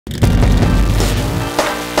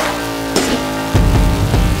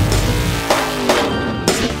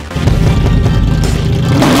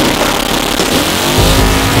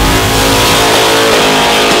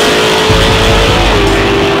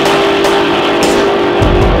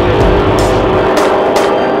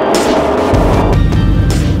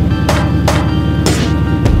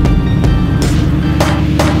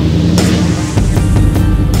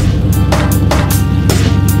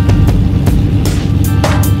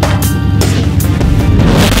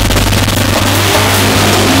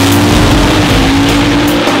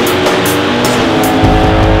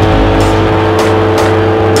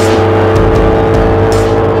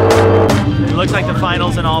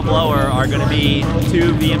the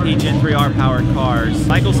two VMP Gen3R powered cars.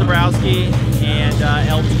 Michael Sobrowski and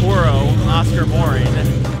El Toro, Oscar Morin.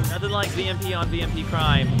 Nothing like VMP on VMP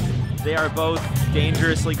crime. They are both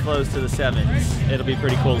dangerously close to the 7's. It'll be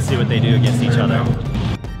pretty cool to see what they do against each other.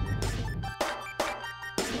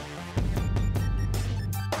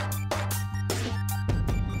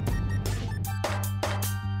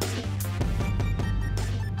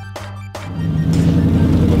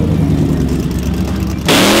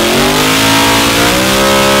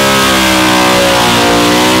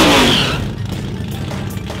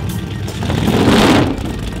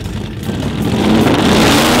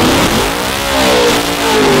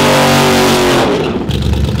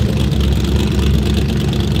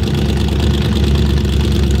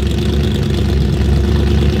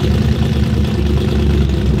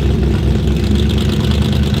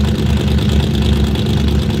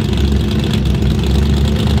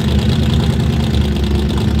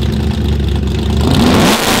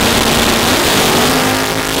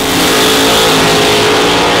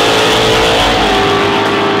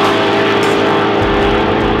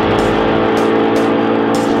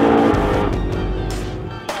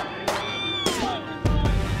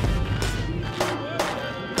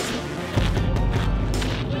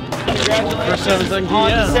 Congratulations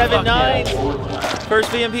on the 7.9. First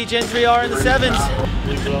VMP Gen3R in the 7's.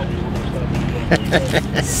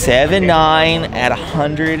 7.9 at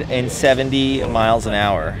 170 miles an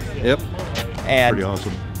hour. Yep. And pretty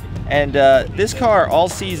awesome. And this car all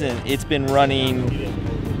season, it's been running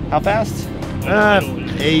how fast?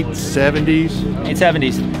 870s.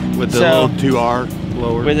 870s. With the little 2R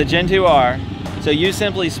blower. With a Gen2R. So you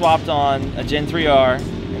simply swapped on a Gen3R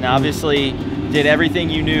and obviously did everything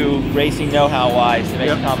you knew racing know-how wise to make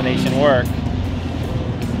the combination work.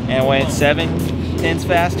 And went 7/10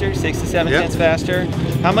 faster, 6 to 7/10 faster.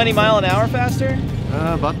 How many mile an hour faster?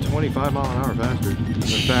 About 25 mile an hour faster.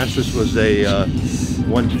 The fastest was a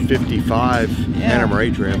 155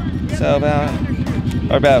 NMRA trim. So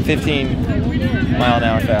about 15 mile an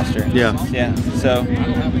hour faster. Yeah. Yeah. So,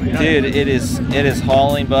 dude, it is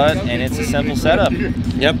hauling butt, and it's a simple setup.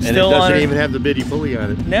 Yep. And still it doesn't even have the bitty pulley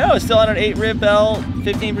on it. No, it's still on an 8 rib belt,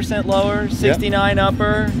 15% lower, 69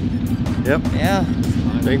 upper. Yep. Yeah.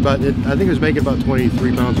 I think it was making about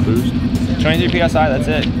 23 pounds of boost. 23 PSI, that's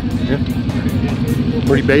it. Yeah.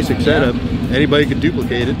 Pretty basic setup. Anybody could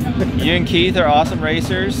duplicate it. You and Keith are awesome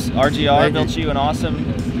racers. RGR built you an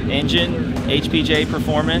awesome engine, HPJ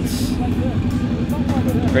Performance.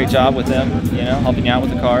 Great job with them, you know, helping out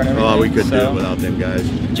with the car and everything. Oh, we couldn't do it without them guys.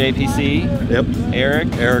 JPC. Yep.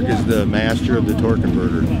 Eric. Eric is the master of the torque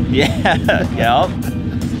converter. Yeah, yeah.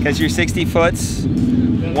 Because your 60 foots,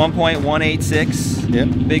 1.186. Yep.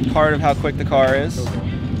 Big part of how quick the car is.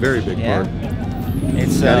 Very big part.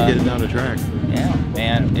 It's gotta get it down the track. Yeah,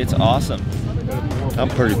 man, it's awesome. I'm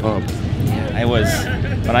pretty pumped. I was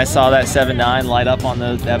when I saw that 7.9 light up on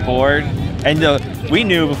that board, and we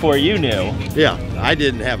knew before you knew. Yeah, I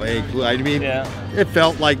didn't have a clue. I mean, it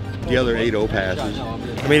felt like the other 8.0 passes. I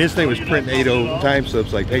mean, this thing was printing 8.0 time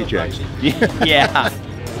slips like paychecks. Yeah,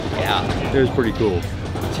 yeah. It was pretty cool.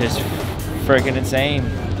 Just freaking insane.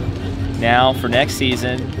 Now for next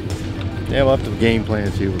season, yeah, we'll have to game plan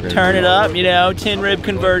and see what we're gonna turn it up. You know, 10 rib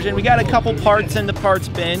conversion. We got a couple parts in the parts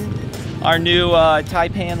bin. Our new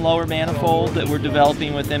Taipan lower manifold that we're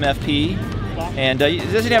developing with MFP. And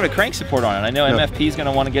it doesn't have a crank support on it. I know MFP is going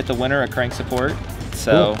to want to get the winner a crank support.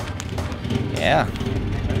 So, yeah.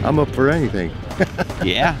 I'm up for anything.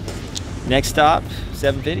 Yeah. Next stop,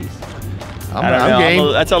 750s. I don't know.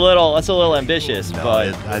 Game. That's a little ambitious,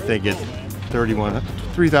 but I think it's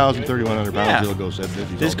 3,100 pounds. It'll go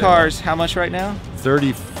 750s. This car's how much right now?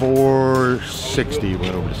 3460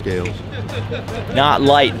 went over the scales. Not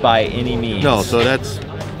light by any means. No, so that's,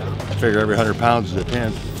 I figure every 100 pounds is a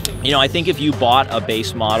 10. You know, I think if you bought a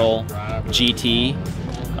base model GT,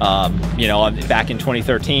 you know, back in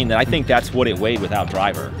 2013, then I think that's what it weighed without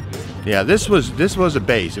driver. Yeah, this was a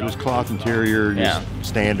base. It was cloth interior, just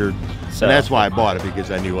standard. So, and that's why I bought it,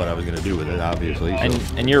 because I knew what I was going to do with it, obviously. So.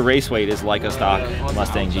 And your race weight is like a stock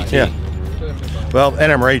Mustang GT. Yeah. Well,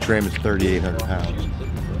 NMRA trim is 3,800 pounds.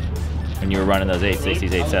 And you were running those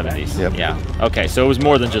 860s, 870s. Yep. Yeah. Okay, so it was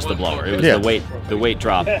more than just the blower. It was the weight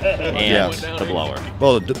drop and the blower.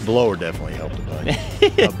 Well, the blower definitely helped a bunch.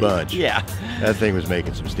 A bunch. Yeah. That thing was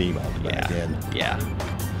making some steam out the back end. Yeah.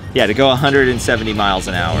 Yeah, to go 170 miles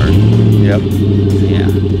an hour. Yep. Yeah.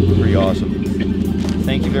 Pretty awesome.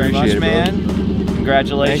 Thank you very much, man.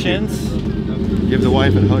 Congratulations. Give the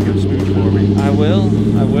wife a hug and smooch for me. I will.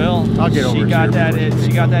 I'll get over She got that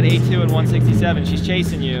 8.2 and 167. She's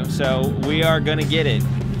chasing you, so we are gonna get it.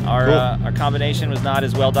 Our combination was not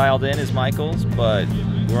as well dialed in as Michael's, but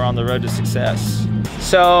we're on the road to success.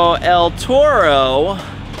 So El Toro,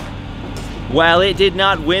 while it did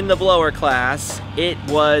not win the blower class, it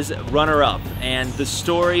was runner-up. And the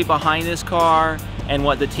story behind this car and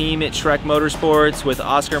what the team at Shrek Motorsports with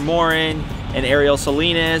Oscar Morin and Ariel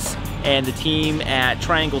Salinas and the team at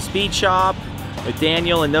Triangle Speed Shop with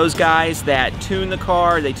Daniel and those guys that tuned the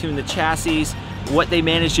car, they tuned the chassis, what they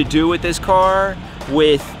managed to do with this car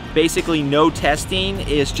with basically no testing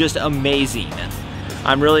is just amazing.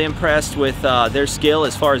 I'm really impressed with their skill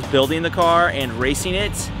as far as building the car and racing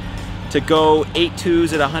it. To go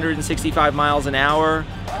 8.2s at 165 miles an hour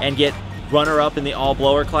and get runner-up in the all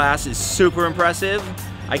blower class is super impressive.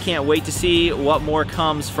 I can't wait to see what more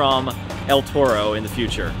comes from El Toro in the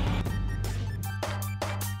future.